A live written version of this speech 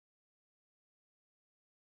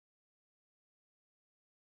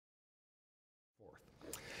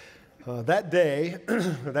That day,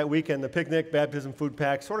 or that weekend, the picnic, baptism, food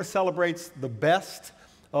pack sort of celebrates the best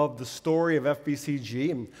of the story of FBCG.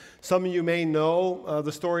 And some of you may know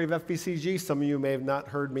the story of FBCG. Some of you may have not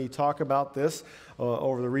heard me talk about this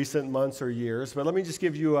over the recent months or years. But let me just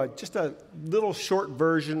give you just a little short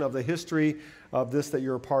version of the history of this that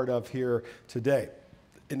you're a part of here today.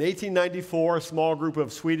 In 1894, a small group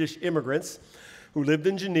of Swedish immigrants who lived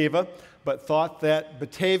in Geneva but thought that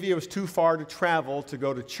Batavia was too far to travel to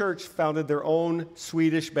go to church, founded their own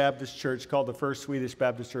Swedish Baptist church called the First Swedish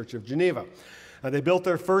Baptist Church of Geneva. They built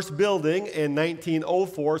their first building in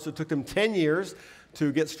 1904, so it took them 10 years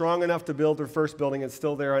to get strong enough to build their first building. It's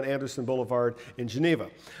still there on Anderson Boulevard in Geneva.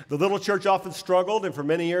 The little church often struggled and for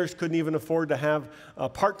many years couldn't even afford to have a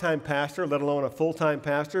part-time pastor, let alone a full-time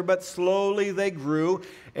pastor, but slowly they grew.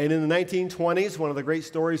 And in the 1920s, one of the great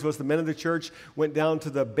stories was the men of the church went down to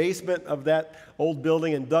the basement of that old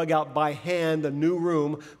building and dug out by hand a new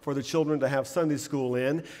room for the children to have Sunday school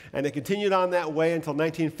in. And it continued on that way until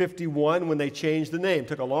 1951 when they changed the name. It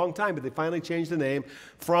took a long time, but they finally changed the name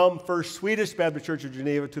from First Swedish Baptist Church of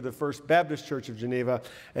Geneva to the First Baptist Church of Geneva,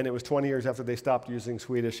 and it was 20 years after they stopped using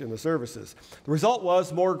Swedish in the services. The result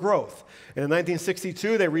was more growth. And in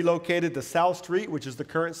 1962, they relocated to South Street, which is the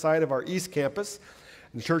current site of our East Campus.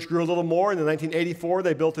 And the church grew a little more. In 1984,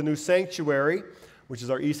 they built a new sanctuary, which is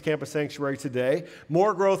our East Campus sanctuary today.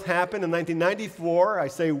 More growth happened. In 1994, I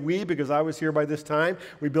say we because I was here by this time,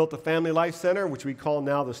 we built the Family Life Center, which we call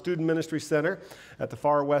now the Student Ministry Center at the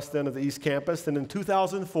far west end of the East Campus. And in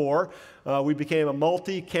 2004, we became a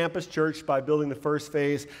multi-campus church by building the first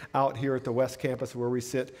phase out here at the West Campus where we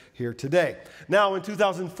sit here today. Now, in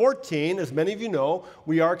 2014, as many of you know,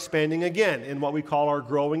 we are expanding again in what we call our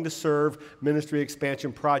Growing to Serve Ministry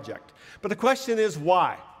Expansion Project. But the question is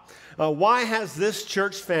why? Why has this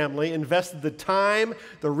church family invested the time,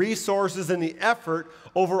 the resources, and the effort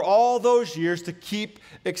over all those years to keep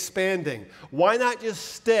expanding? Why not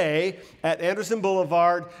just stay at Anderson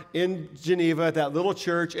Boulevard in Geneva at that little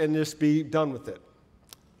church and just be done with it?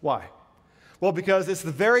 Why? Well, because it's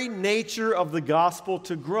the very nature of the gospel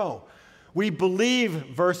to grow. We believe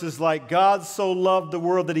verses like, God so loved the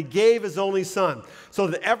world that he gave his only son, so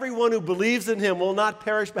that everyone who believes in him will not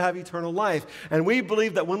perish but have eternal life. And we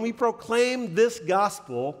believe that when we proclaim this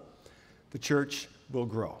gospel, the church will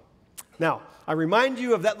grow. Now, I remind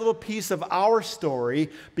you of that little piece of our story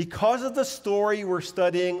because of the story we're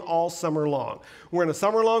studying all summer long. We're in a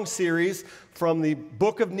summer-long series from the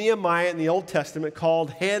book of Nehemiah in the Old Testament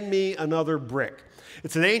called Hand Me Another Brick.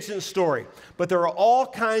 It's an ancient story, but there are all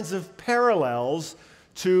kinds of parallels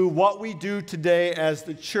to what we do today as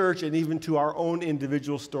the church and even to our own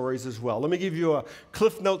individual stories as well. Let me give you a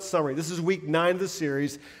Cliff Notes summary. This is week 9 of the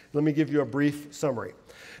series. Let me give you a brief summary.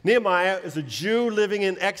 Nehemiah is a Jew living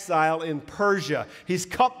in exile in Persia. He's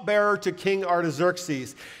cupbearer to King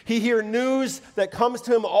Artaxerxes. He hears news that comes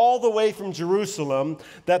to him all the way from Jerusalem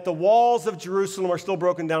that the walls of Jerusalem are still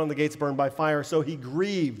broken down and the gates burned by fire, so he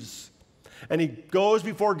grieves. And he goes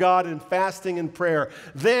before God in fasting and prayer.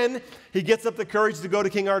 Then he gets up the courage to go to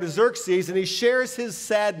King Artaxerxes and he shares his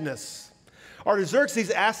sadness. Artaxerxes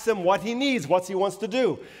asks him what he needs, what he wants to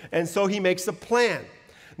do. And so he makes a plan.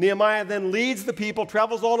 Nehemiah then leads the people,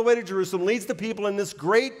 travels all the way to Jerusalem, leads the people in this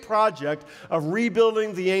great project of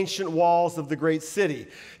rebuilding the ancient walls of the great city.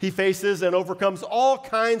 He faces and overcomes all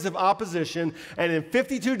kinds of opposition, and in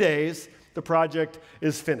 52 days, the project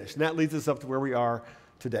is finished. And that leads us up to where we are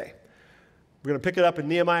today. We're going to pick it up in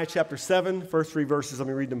Nehemiah chapter 7, first 3 verses. Let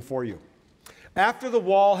me read them for you. After the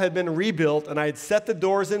wall had been rebuilt and I had set the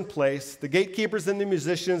doors in place, the gatekeepers and the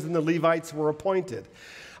musicians and the Levites were appointed.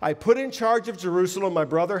 I put in charge of Jerusalem my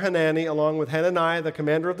brother Hanani, along with Hananiah, the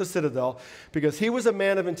commander of the citadel, because he was a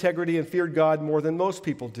man of integrity and feared God more than most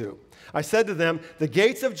people do. I said to them, the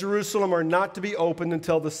gates of Jerusalem are not to be opened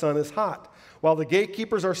until the sun is hot. While the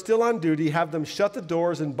gatekeepers are still on duty, have them shut the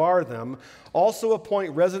doors and bar them. Also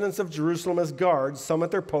appoint residents of Jerusalem as guards, some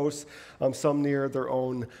at their posts, some near their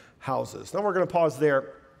own houses. Now we're going to pause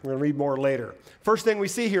there. We're going to read more later. First thing we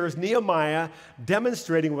see here is Nehemiah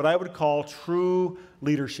demonstrating what I would call true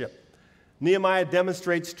leadership. Nehemiah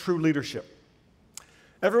demonstrates true leadership.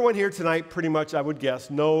 Everyone here tonight, pretty much, I would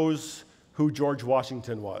guess, knows who George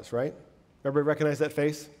Washington was, right? Everybody recognize that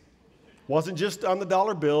face? Wasn't just on the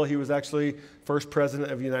dollar bill, he was actually first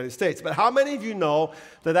president of the United States. But how many of you know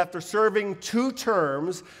that after serving 2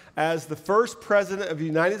 terms as the first president of the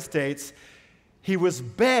United States, he was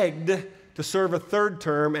begged to serve a 3rd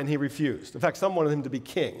term and he refused? In fact, some wanted him to be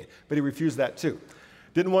king, but he refused that too.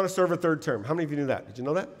 Didn't want to serve a 3rd term. How many of you knew that? Did you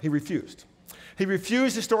know that? He refused. He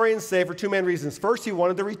refused, historians say, for two main reasons. First, he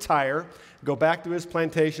wanted to retire, go back to his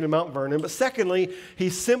plantation in Mount Vernon. But secondly, he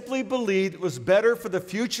simply believed it was better for the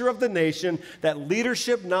future of the nation that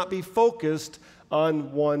leadership not be focused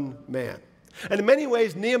on one man. And in many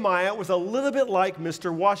ways, Nehemiah was a little bit like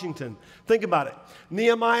Mr. Washington. Think about it.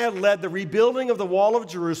 Nehemiah led the rebuilding of the wall of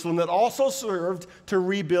Jerusalem that also served to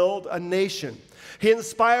rebuild a nation. He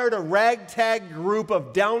inspired a ragtag group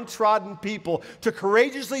of downtrodden people to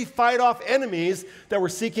courageously fight off enemies that were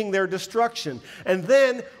seeking their destruction. And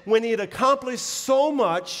then, when he had accomplished so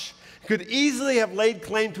much, he could easily have laid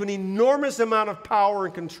claim to an enormous amount of power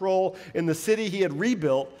and control in the city he had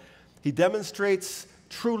rebuilt. He demonstrates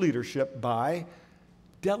true leadership by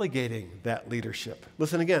delegating that leadership.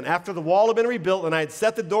 Listen again. After the wall had been rebuilt and I had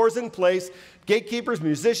set the doors in place, gatekeepers,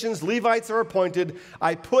 musicians, Levites are appointed,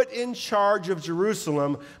 I put in charge of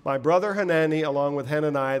Jerusalem my brother Hanani along with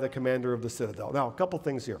Hananiah, the commander of the citadel. Now, a couple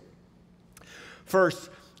things here. First,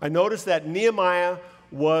 I noticed that Nehemiah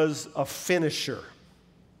was a finisher.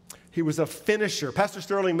 He was a finisher. Pastor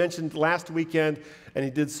Sterling mentioned last weekend, and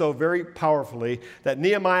he did so very powerfully, that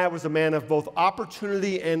Nehemiah was a man of both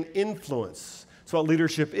opportunity and influence. That's what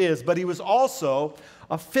leadership is. But he was also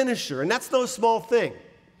a finisher, and that's no small thing.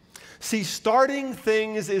 See, starting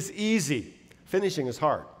things is easy. Finishing is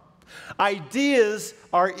hard. Ideas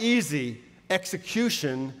are easy.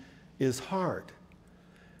 Execution is hard.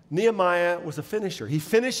 Nehemiah was a finisher. He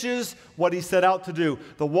finishes what he set out to do.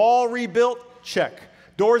 The wall rebuilt, check.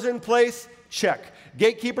 Doors in place, check.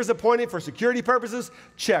 Gatekeepers appointed for security purposes,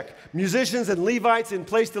 check. Musicians and Levites in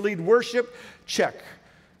place to lead worship, check.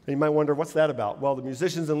 And you might wonder, what's that about? Well, the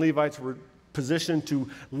musicians and Levites were positioned to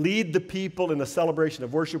lead the people in the celebration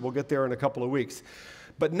of worship. We'll get there in a couple of weeks.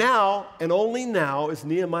 But now, and only now, is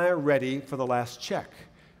Nehemiah ready for the last check,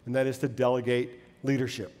 and that is to delegate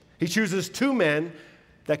leadership. He chooses two men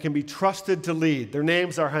that can be trusted to lead. Their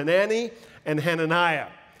names are Hanani and Hananiah.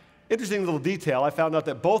 Interesting little detail, I found out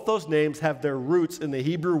that both those names have their roots in the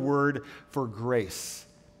Hebrew word for grace.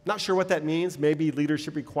 Not sure what that means. Maybe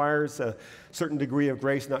leadership requires a certain degree of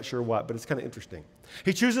grace, not sure what, but it's kind of interesting.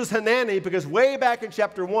 He chooses Hanani because way back in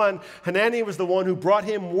chapter 1, Hanani was the one who brought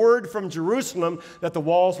him word from Jerusalem that the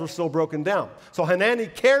walls were still broken down. So Hanani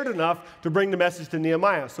cared enough to bring the message to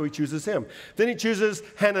Nehemiah, so he chooses him. Then he chooses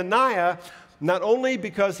Hananiah, not only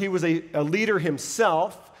because he was a leader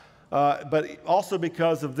himself, but also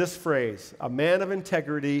because of this phrase, a man of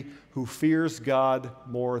integrity who fears God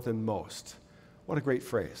more than most. What a great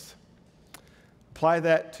phrase. Apply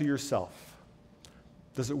that to yourself.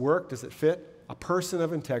 Does it work? Does it fit? A person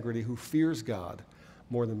of integrity who fears God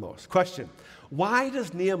more than most. Question, why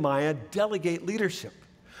does Nehemiah delegate leadership?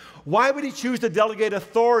 Why would he choose to delegate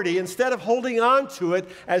authority instead of holding on to it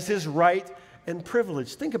as his right and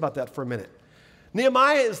privilege? Think about that for a minute.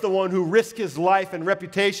 Nehemiah is the one who risked his life and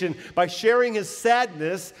reputation by sharing his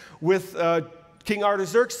sadness with King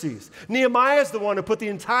Artaxerxes. Nehemiah is the one who put the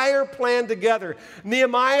entire plan together.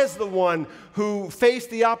 Nehemiah is the one who faced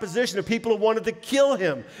the opposition of people who wanted to kill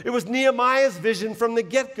him. It was Nehemiah's vision from the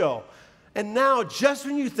get-go. And now, just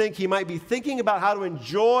when you think he might be thinking about how to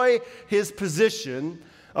enjoy his position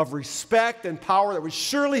of respect and power that would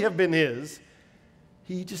surely have been his,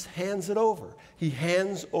 he just hands it over. He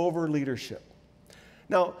hands over leadership.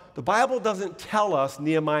 Now, the Bible doesn't tell us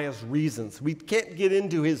Nehemiah's reasons. We can't get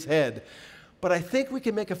into his head. But I think we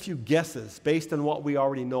can make a few guesses based on what we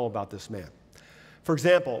already know about this man. For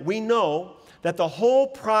example, we know that the whole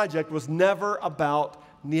project was never about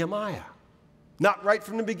Nehemiah. Not right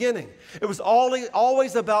from the beginning. It was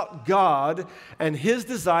always about God and his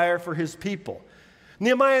desire for his people.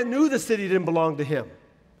 Nehemiah knew the city didn't belong to him.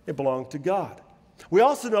 It belonged to God. We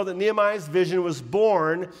also know that Nehemiah's vision was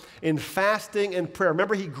born in fasting and prayer.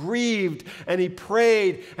 Remember, he grieved and he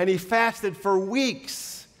prayed and he fasted for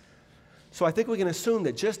weeks. So I think we can assume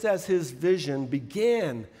that just as his vision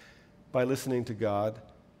began by listening to God,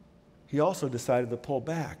 he also decided to pull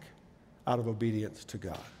back out of obedience to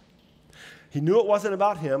God. He knew it wasn't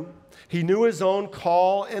about him. He knew his own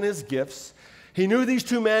call and his gifts. He knew these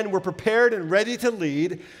two men were prepared and ready to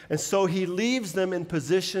lead, and so he leaves them in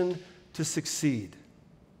position to succeed.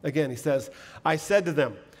 Again, he says, I said to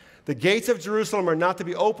them, the gates of Jerusalem are not to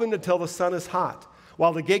be opened until the sun is hot.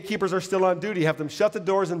 While the gatekeepers are still on duty, have them shut the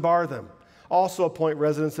doors and bar them. Also appoint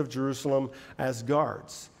residents of Jerusalem as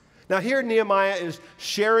guards. Now here Nehemiah is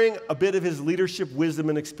sharing a bit of his leadership wisdom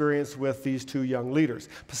and experience with these two young leaders,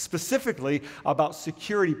 specifically about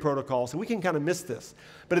security protocols. And we can kind of miss this.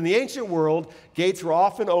 But in the ancient world, gates were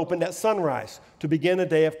often opened at sunrise to begin a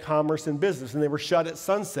day of commerce and business, and they were shut at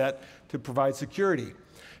sunset to provide security.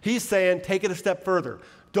 He's saying, take it a step further.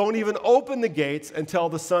 Don't even open the gates until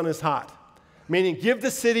the sun is hot. meaning give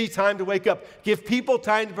the city time to wake up. Give people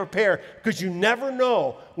time to prepare, because you never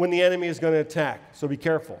know when the enemy is going to attack, so be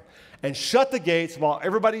careful. And shut the gates while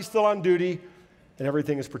everybody's still on duty and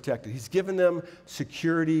everything is protected. He's given them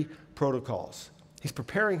security protocols. He's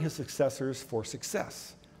preparing his successors for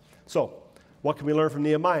success. So, what can we learn from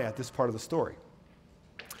Nehemiah at this part of the story?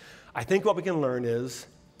 I think what we can learn is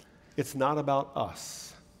it's not about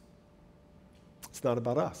us. It's not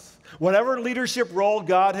about us. Whatever leadership role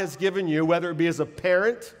God has given you, whether it be as a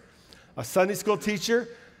parent, a Sunday school teacher,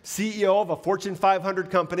 CEO of a Fortune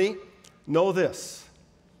 500 company, know this: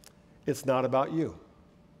 it's not about you.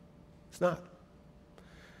 It's not.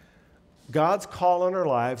 God's call on our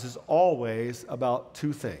lives is always about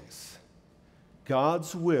two things: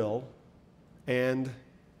 God's will and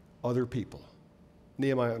other people.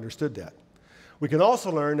 Nehemiah understood that. We can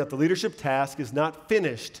also learn that the leadership task is not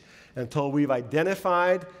finished until we've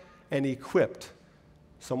identified and equipped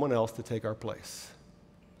someone else to take our place.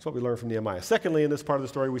 That's what we learn from Nehemiah. Secondly, in this part of the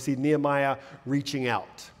story, we see Nehemiah reaching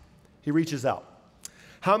out. He reaches out.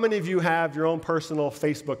 How many of you have your own personal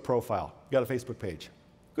Facebook profile? You got a Facebook page?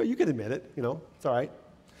 Good, you can admit it, it's all right.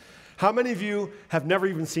 How many of you have never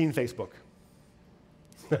even seen Facebook?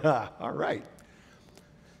 All right.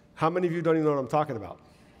 How many of you don't even know what I'm talking about?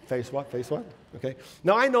 Face what? Face what? Okay.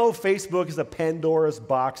 Now, I know Facebook is a Pandora's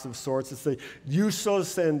box of sorts. It's a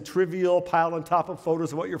useless and trivial pile on top of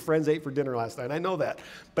photos of what your friends ate for dinner last night. I know that.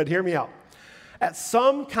 But hear me out. At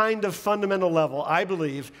some kind of fundamental level, I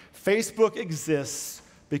believe Facebook exists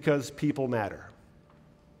because people matter.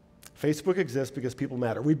 Facebook exists because people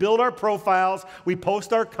matter. We build our profiles, we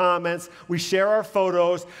post our comments, we share our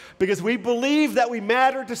photos because we believe that we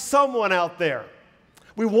matter to someone out there.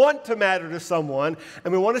 We want to matter to someone,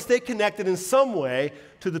 and we want to stay connected in some way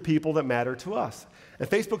to the people that matter to us. And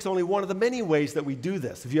Facebook's only one of the many ways that we do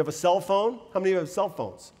this. If you have a cell phone, how many of you have cell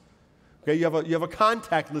phones? Okay, you have a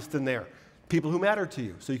contact list in there, people who matter to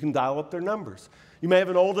you, so you can dial up their numbers. You may have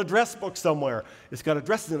an old address book somewhere. It's got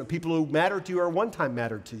addresses in it, people who matter to you or one time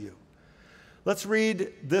mattered to you. Let's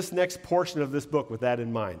read this next portion of this book with that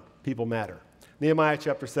in mind. People matter. Nehemiah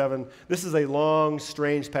chapter 7. This is a long,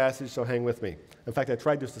 strange passage, so hang with me. In fact, I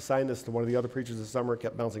tried just to assign this to one of the other preachers this summer. It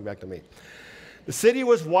kept bouncing back to me. The city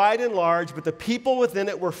was wide and large, but the people within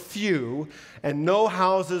it were few, and no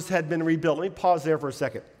houses had been rebuilt. Let me pause there for a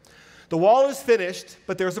second. The wall is finished,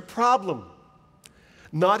 but there's a problem.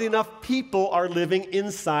 Not enough people are living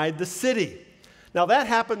inside the city. Now, that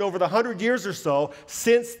happened over the 100 years or so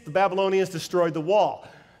since the Babylonians destroyed the wall.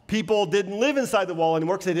 People didn't live inside the wall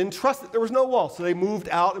anymore because they didn't trust it. There was no wall. So they moved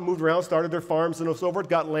out and moved around, started their farms and so forth,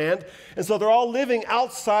 got land. And so they're all living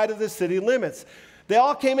outside of the city limits. They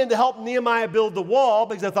all came in to help Nehemiah build the wall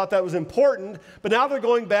because they thought that was important. But now they're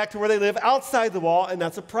going back to where they live outside the wall, and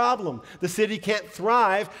that's a problem. The city can't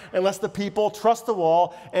thrive unless the people trust the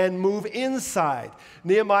wall and move inside.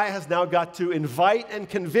 Nehemiah has now got to invite and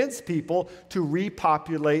convince people to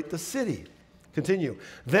repopulate the city. Continue.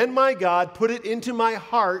 Then my God put it into my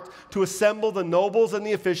heart to assemble the nobles and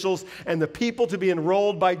the officials and the people to be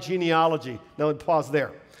enrolled by genealogy. Now, pause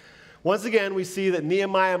there. Once again, we see that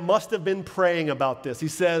Nehemiah must have been praying about this. He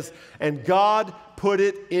says, and God put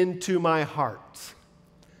it into my heart.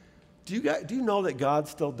 Do you know that God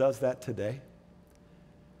still does that today?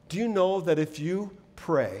 Do you know that if you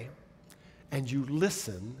pray and you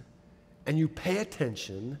listen and you pay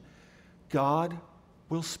attention, God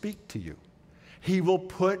will speak to you? He will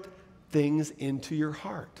put things into your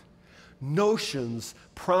heart. Notions,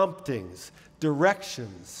 promptings,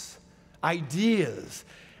 directions, ideas.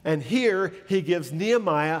 And here he gives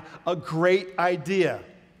Nehemiah a great idea.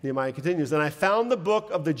 Nehemiah continues, and I found the book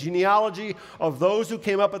of the genealogy of those who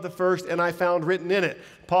came up at the first, and I found written in it.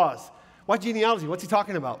 Pause. What genealogy? What's he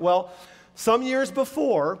talking about? Well, some years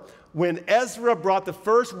before, when Ezra brought the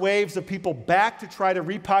first waves of people back to try to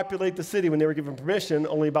repopulate the city when they were given permission,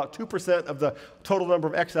 only about 2% of the total number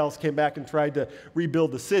of exiles came back and tried to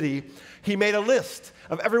rebuild the city. He made a list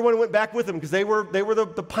of everyone who went back with him because they were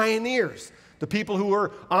the pioneers, the people who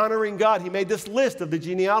were honoring God. He made this list of the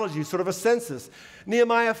genealogy, sort of a census.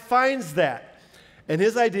 Nehemiah finds that, and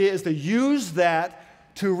his idea is to use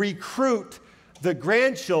that to recruit the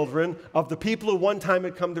grandchildren of the people who one time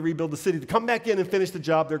had come to rebuild the city, to come back in and finish the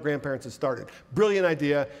job their grandparents had started. Brilliant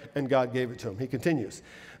idea, and God gave it to him. He continues.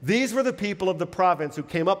 These were the people of the province who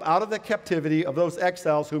came up out of the captivity of those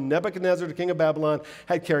exiles whom Nebuchadnezzar, the king of Babylon,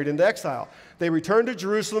 had carried into exile. They returned to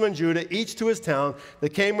Jerusalem and Judah, each to his town. They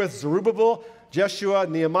came with Zerubbabel, Jeshua,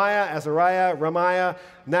 Nehemiah, Azariah, Ramiah,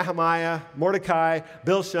 Nehemiah, Mordecai,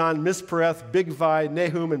 Bilshan, Mispereth, Bigvai,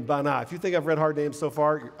 Nahum, and Banah. If you think I've read hard names so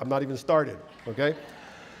far, I'm not even started, okay?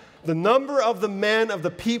 the number of the men of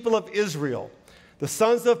the people of Israel, the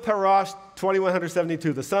sons of Parash,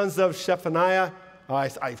 2,172. The sons of Shephaniah,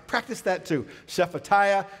 I practiced that too.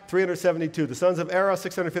 Shephatiah, 372. The sons of Erah,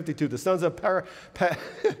 652. The sons of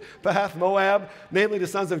Pahath Moab, namely the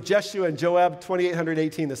sons of Jeshua and Joab,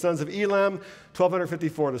 2,818. The sons of Elam,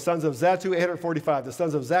 1,254. The sons of Zatu, 845. The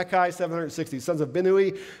sons of Zakkai, 760. The sons of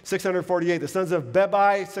Binui, 648. The sons of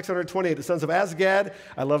Bebai, 628. The sons of Azgad,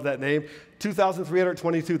 I love that name,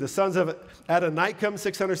 2,322. The sons of Adonikum,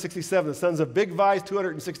 667. The sons of Bigvai,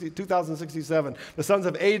 2,067. The sons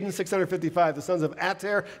of Aden, 655. The sons of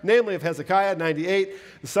Ater, namely of Hezekiah,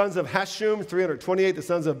 98. The sons of Hashum, 328. The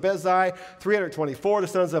sons of Bezai, 324. The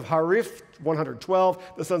sons of Hariph, 112.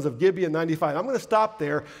 The sons of Gibeon, 95. I'm going to stop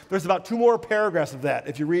there. There's about 2 more paragraphs of that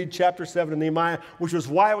if you read chapter 7 of Nehemiah, which was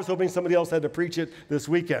why I was hoping somebody else had to preach it this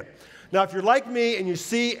weekend. Now, if you're like me and you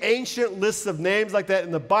see ancient lists of names like that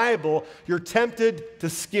in the Bible, you're tempted to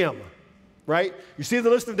skim, right? You see the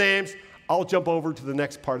list of names, I'll jump over to the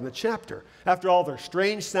next part of the chapter. After all, they're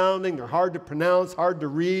strange sounding, they're hard to pronounce, hard to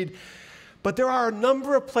read. But there are a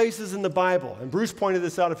number of places in the Bible, and Bruce pointed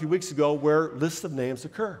this out a few weeks ago, where lists of names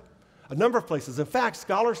occur. A number of places. In fact,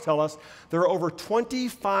 scholars tell us there are over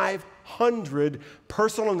 2,500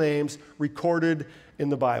 personal names recorded in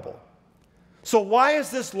the Bible. So why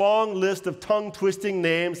is this long list of tongue-twisting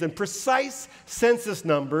names and precise census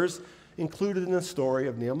numbers included in the story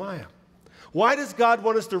of Nehemiah? Why does God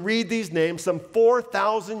want us to read these names some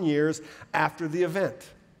 4,000 years after the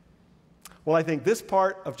event? Well, I think this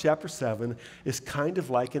part of chapter 7 is kind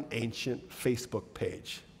of like an ancient Facebook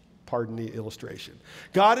page. Pardon the illustration.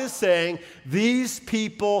 God is saying these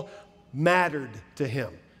people mattered to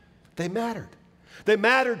him. They mattered. They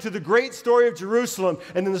mattered to the great story of Jerusalem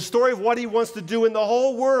and in the story of what he wants to do in the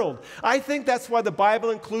whole world. I think that's why the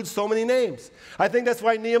Bible includes so many names. I think that's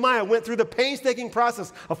why Nehemiah went through the painstaking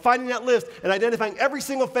process of finding that list and identifying every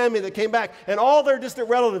single family that came back and all their distant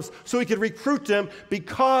relatives so he could recruit them,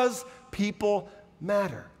 because people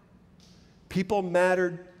matter. People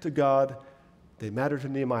mattered to God. They mattered to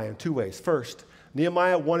Nehemiah in 2 ways. First,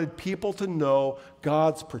 Nehemiah wanted people to know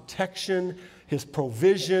God's protection, his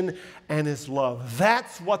provision, and his love.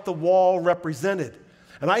 That's what the wall represented.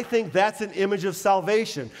 And I think that's an image of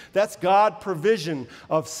salvation. That's God's provision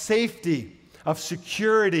of safety, of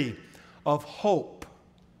security, of hope.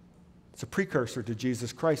 It's a precursor to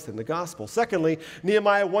Jesus Christ in the gospel. Secondly,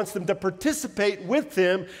 Nehemiah wants them to participate with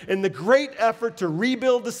him in the great effort to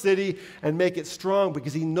rebuild the city and make it strong,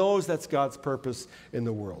 because he knows that's God's purpose in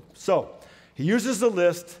the world. So he uses the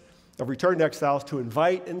list of returned exiles to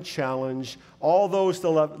invite and challenge all those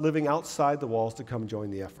still living outside the walls to come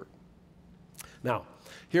join the effort. Now,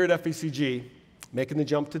 here at FBCG, making the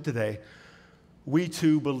jump to today, we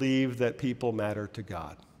too believe that people matter to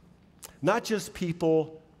God. Not just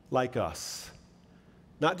people like us.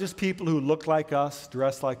 Not just people who look like us,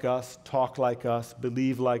 dress like us, talk like us,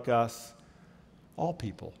 believe like us. All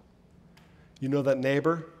people. You know that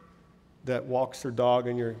neighbor that walks their dog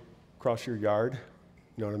across your yard?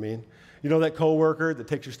 You know what I mean? You know that coworker that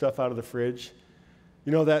takes your stuff out of the fridge?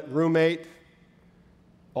 You know that roommate?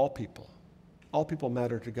 All people. All people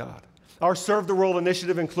matter to God. Our Serve the World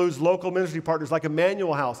initiative includes local ministry partners like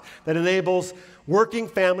Emmanuel House that enables working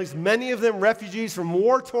families, many of them refugees from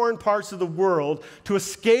war-torn parts of the world, to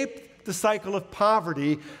escape the cycle of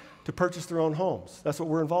poverty to purchase their own homes. That's what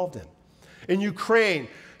we're involved in. In Ukraine,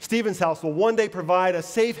 Stephen's House will one day provide a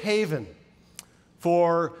safe haven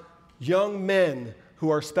for young men who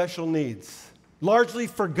are special needs, largely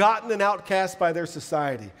forgotten and outcast by their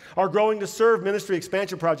society. Our Growing to Serve ministry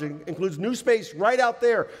expansion project includes new space right out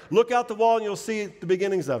there. Look out the wall and you'll see the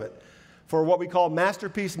beginnings of it, for what we call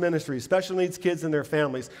Masterpiece Ministry, special needs kids and their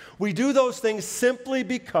families. We do those things simply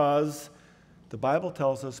because the Bible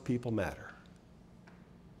tells us people matter.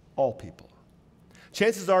 All people.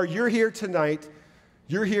 Chances are you're here tonight,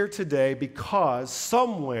 you're here today because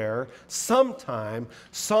somewhere, sometime,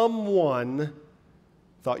 someone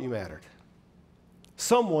thought you mattered.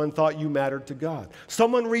 Someone thought you mattered to God.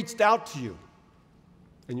 Someone reached out to you,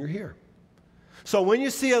 and you're here. So when you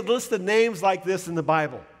see a list of names like this in the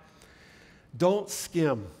Bible, don't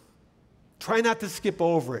skim. Try not to skip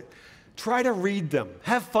over it. Try to read them.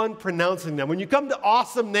 Have fun pronouncing them. When you come to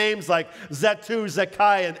awesome names like Zatu,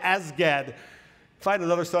 Zekai, and Azgad, find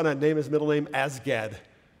another son and name his middle name Azgad.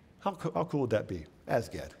 How cool would that be?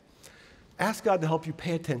 Azgad. Ask God to help you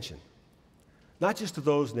pay attention. Not just to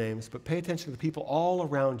those names, but pay attention to the people all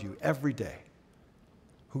around you every day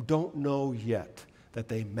who don't know yet that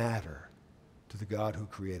they matter to the God who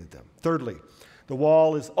created them. Thirdly, the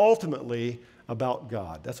wall is ultimately about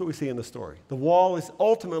God. That's what we see in the story. The wall is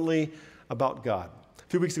ultimately about God. A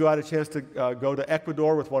few weeks ago, I had a chance to go to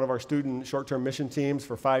Ecuador with one of our student short-term mission teams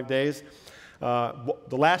for 5 days. The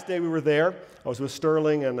last day we were there, I was with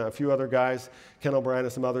Sterling and a few other guys, Ken O'Brien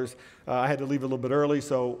and some others. I had to leave a little bit early,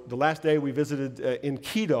 so the last day we visited in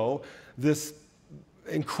Quito this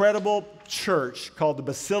incredible church called the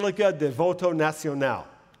Basilica de Voto Nacional.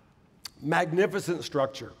 Magnificent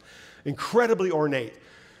structure, incredibly ornate.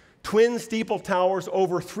 Twin steeple towers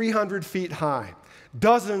over 300 feet high.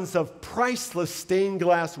 Dozens of priceless stained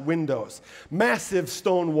glass windows, massive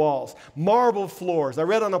stone walls, marble floors. I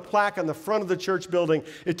read on a plaque on the front of the church building,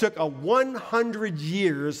 it took 100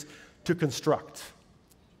 years to construct.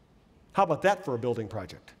 How about that for a building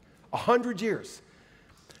project? 100 years.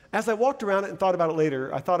 As I walked around it and thought about it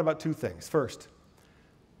later, I thought about two things. First,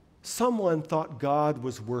 someone thought God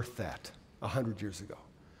was worth that 100 years ago.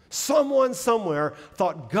 Someone somewhere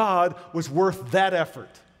thought God was worth that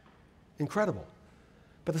effort. Incredible.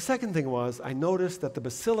 But the second thing was, I noticed that the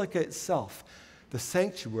basilica itself, the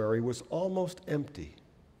sanctuary, was almost empty,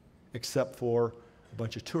 except for a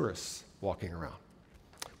bunch of tourists walking around.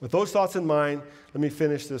 With those thoughts in mind, let me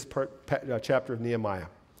finish this chapter of Nehemiah.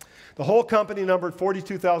 The whole company numbered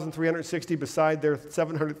 42,360 beside their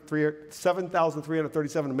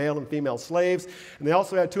 7,337 male and female slaves. And they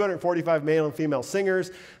also had 245 male and female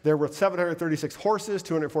singers. There were 736 horses,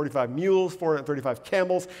 245 mules, 435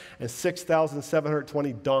 camels, and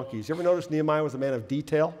 6,720 donkeys. You ever notice Nehemiah was a man of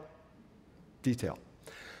detail? Detail.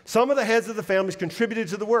 Some of the heads of the families contributed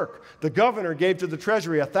to the work. The governor gave to the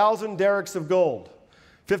treasury 1,000 derricks of gold,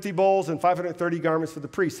 50 bowls, and 530 garments for the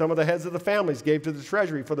priests. Some of the heads of the families gave to the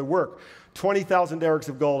treasury for the work 20,000 derricks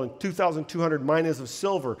of gold and 2,200 minas of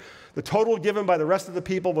silver. The total given by the rest of the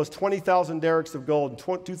people was 20,000 derricks of gold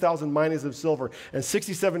and 2,000 minas of silver and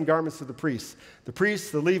 67 garments for the priests. The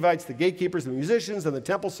priests, the Levites, the gatekeepers, the musicians, and the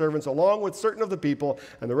temple servants, along with certain of the people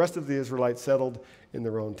and the rest of the Israelites, settled in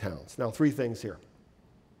their own towns. Now, three things here.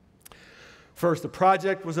 First, the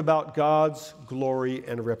project was about God's glory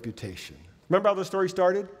and reputation. Remember how the story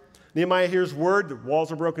started? Nehemiah hears word, the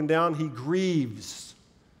walls are broken down. He grieves.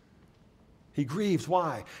 He grieves.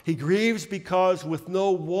 Why? He grieves because with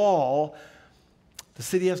no wall, the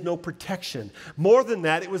city has no protection. More than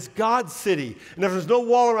that, it was God's city. And if there's no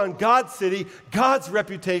wall around God's city, God's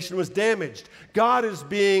reputation was damaged. God is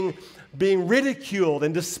being ridiculed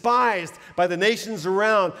and despised by the nations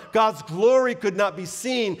around. God's glory could not be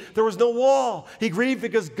seen. There was no wall. He grieved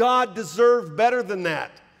because God deserved better than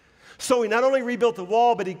that. So he not only rebuilt the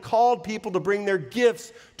wall, but he called people to bring their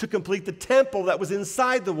gifts to complete the temple that was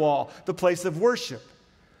inside the wall, the place of worship.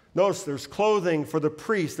 Notice there's clothing for the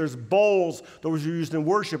priests. There's bowls that were used in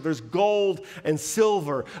worship. There's gold and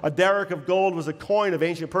silver. A derrick of gold was a coin of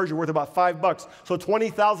ancient Persia worth about $5. So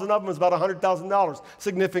 20,000 of them is about $100,000.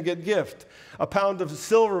 Significant gift. A pound of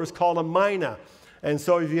silver was called a mina. And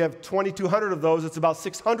so if you have 2,200 of those, it's about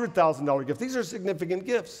 $600,000 gift. These are significant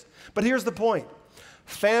gifts. But here's the point.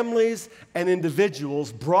 Families and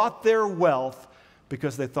individuals brought their wealth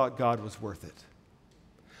because they thought God was worth it.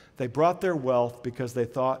 They brought their wealth because they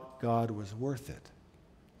thought God was worth it.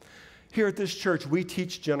 Here at this church, we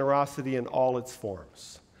teach generosity in all its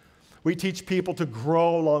forms. We teach people to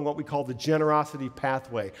grow along what we call the generosity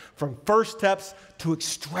pathway, from first steps to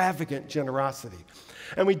extravagant generosity.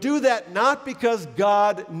 And we do that not because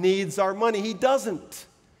God needs our money. He doesn't.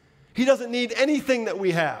 He doesn't need anything that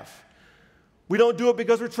we have. We don't do it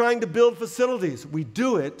because we're trying to build facilities. We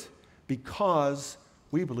do it because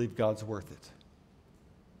we believe God's worth it.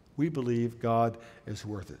 We believe God is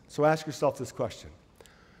worth it. So ask yourself this question.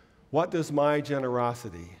 What does my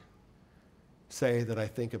generosity say that I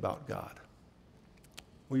think about God?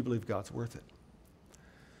 We believe God's worth it.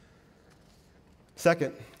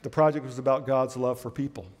 Second, the project was about God's love for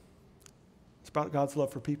people. It's about God's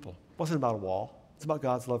love for people. It wasn't about a wall. It's about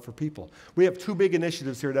God's love for people. We have two big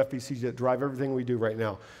initiatives here at FBCG that drive everything we do right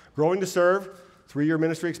now. Growing to Serve, 3-year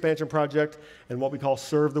ministry expansion project, and what we call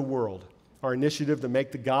Serve the World, our initiative to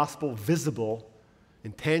make the gospel visible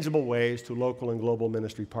in tangible ways to local and global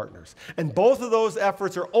ministry partners. And both of those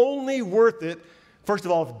efforts are only worth it, first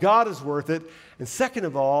of all, if God is worth it, and second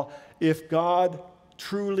of all, if God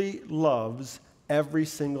truly loves every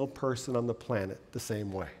single person on the planet the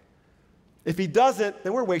same way. If he doesn't,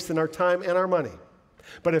 then we're wasting our time and our money.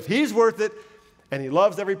 But if he's worth it and he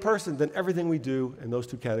loves every person, then everything we do in those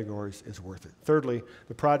two categories is worth it. Thirdly,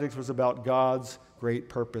 the project was about God's great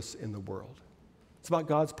purpose in the world. It's about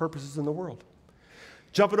God's purposes in the world.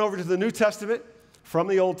 Jumping over to the New Testament, from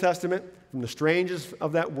the Old Testament, from the strangers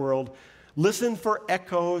of that world, listen for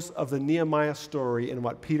echoes of the Nehemiah story and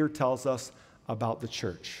what Peter tells us about the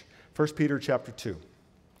church. 1 Peter chapter 2.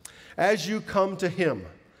 As you come to him,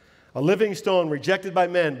 A living stone rejected by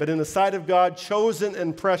men, but in the sight of God, chosen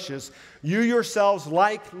and precious. You yourselves,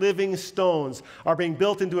 like living stones, are being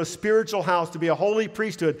built into a spiritual house to be a holy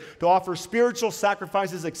priesthood, to offer spiritual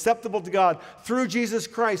sacrifices acceptable to God through Jesus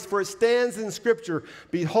Christ. For it stands in Scripture,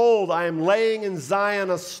 behold, I am laying in Zion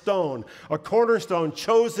a stone, a cornerstone,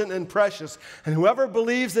 chosen and precious, and whoever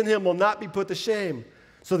believes in him will not be put to shame.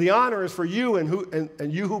 So the honor is for you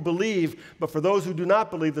and you who believe, but for those who do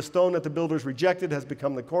not believe, the stone that the builders rejected has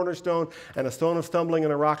become the cornerstone and a stone of stumbling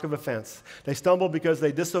and a rock of offense. They stumble because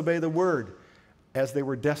they disobey the word as they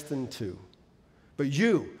were destined to. But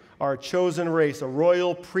you are a chosen race, a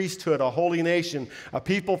royal priesthood, a holy nation, a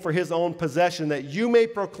people for his own possession, that you may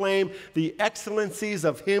proclaim the excellencies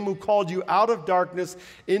of him who called you out of darkness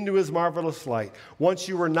into his marvelous light. Once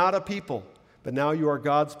you were not a people, but now you are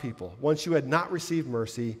God's people. Once you had not received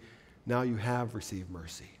mercy, now you have received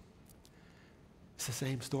mercy. It's the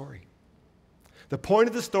same story. The point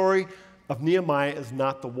of the story of Nehemiah is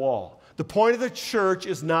not the wall. The point of the church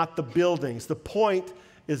is not the buildings. The point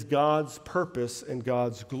is God's purpose and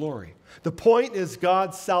God's glory. The point is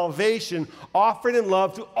God's salvation offered in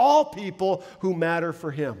love to all people who matter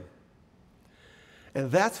for him.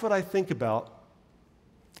 And that's what I think about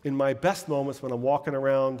in my best moments when I'm walking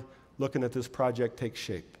around looking at this project take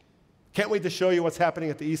shape. Can't wait to show you what's happening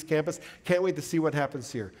at the East Campus. Can't wait to see what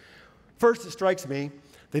happens here. First, it strikes me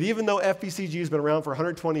that even though FBCG has been around for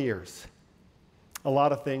 120 years, a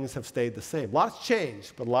lot of things have stayed the same. Lots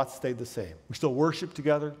changed, but lots stayed the same. We still worship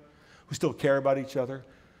together. We still care about each other.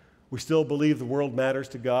 We still believe the world matters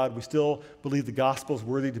to God. We still believe the gospel is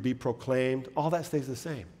worthy to be proclaimed. All that stays the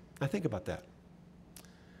same. I think about that.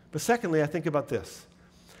 But secondly, I think about this.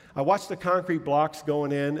 I watch the concrete blocks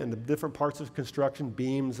going in and the different parts of construction,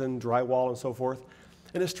 beams and drywall and so forth,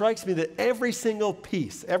 and it strikes me that every single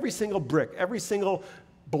piece, every single brick, every single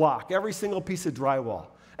block, every single piece of drywall,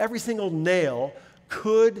 every single nail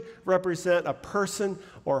could represent a person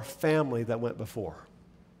or a family that went before.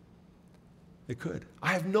 It could.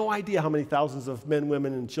 I have no idea how many thousands of men,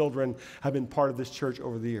 women, and children have been part of this church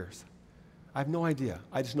over the years. I have no idea.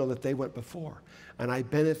 I just know that they went before, and I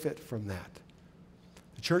benefit from that.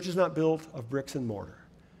 The church is not built of bricks and mortar.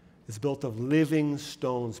 It's built of living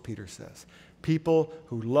stones, Peter says. People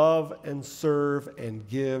who love and serve and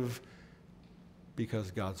give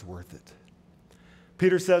because God's worth it.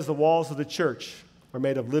 Peter says the walls of the church are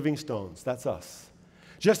made of living stones. That's us.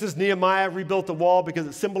 Just as Nehemiah rebuilt the wall because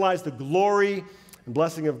it symbolized the glory and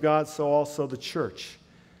blessing of God, so also the church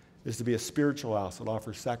is to be a spiritual house that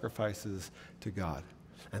offers sacrifices to God.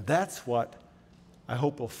 And that's what I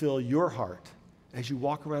hope will fill your heart as you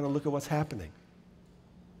walk around and look at what's happening.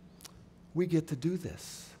 We get to do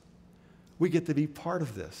this. We get to be part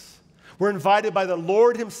of this. We're invited by the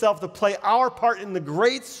Lord himself to play our part in the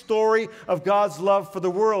great story of God's love for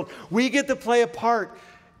the world. We get to play a part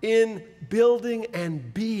in building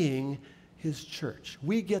and being his church.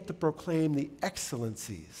 We get to proclaim the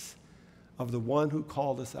excellencies of the one who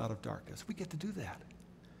called us out of darkness. We get to do that.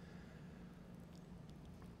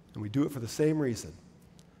 And we do it for the same reason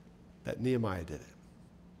that Nehemiah did it.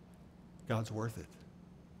 God's worth it.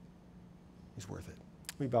 He's worth it.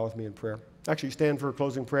 Will you bow with me in prayer? Actually, stand for a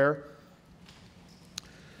closing prayer.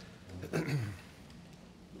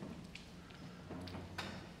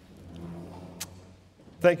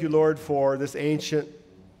 Thank you, Lord, for this ancient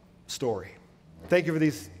story. Thank you for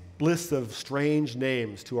these lists of strange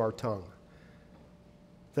names to our tongue.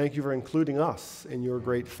 Thank you for including us in your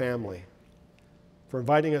great family, for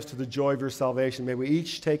inviting us to the joy of your salvation. May we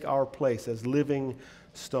each take our place as living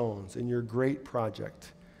stones in your great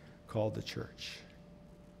project called the church.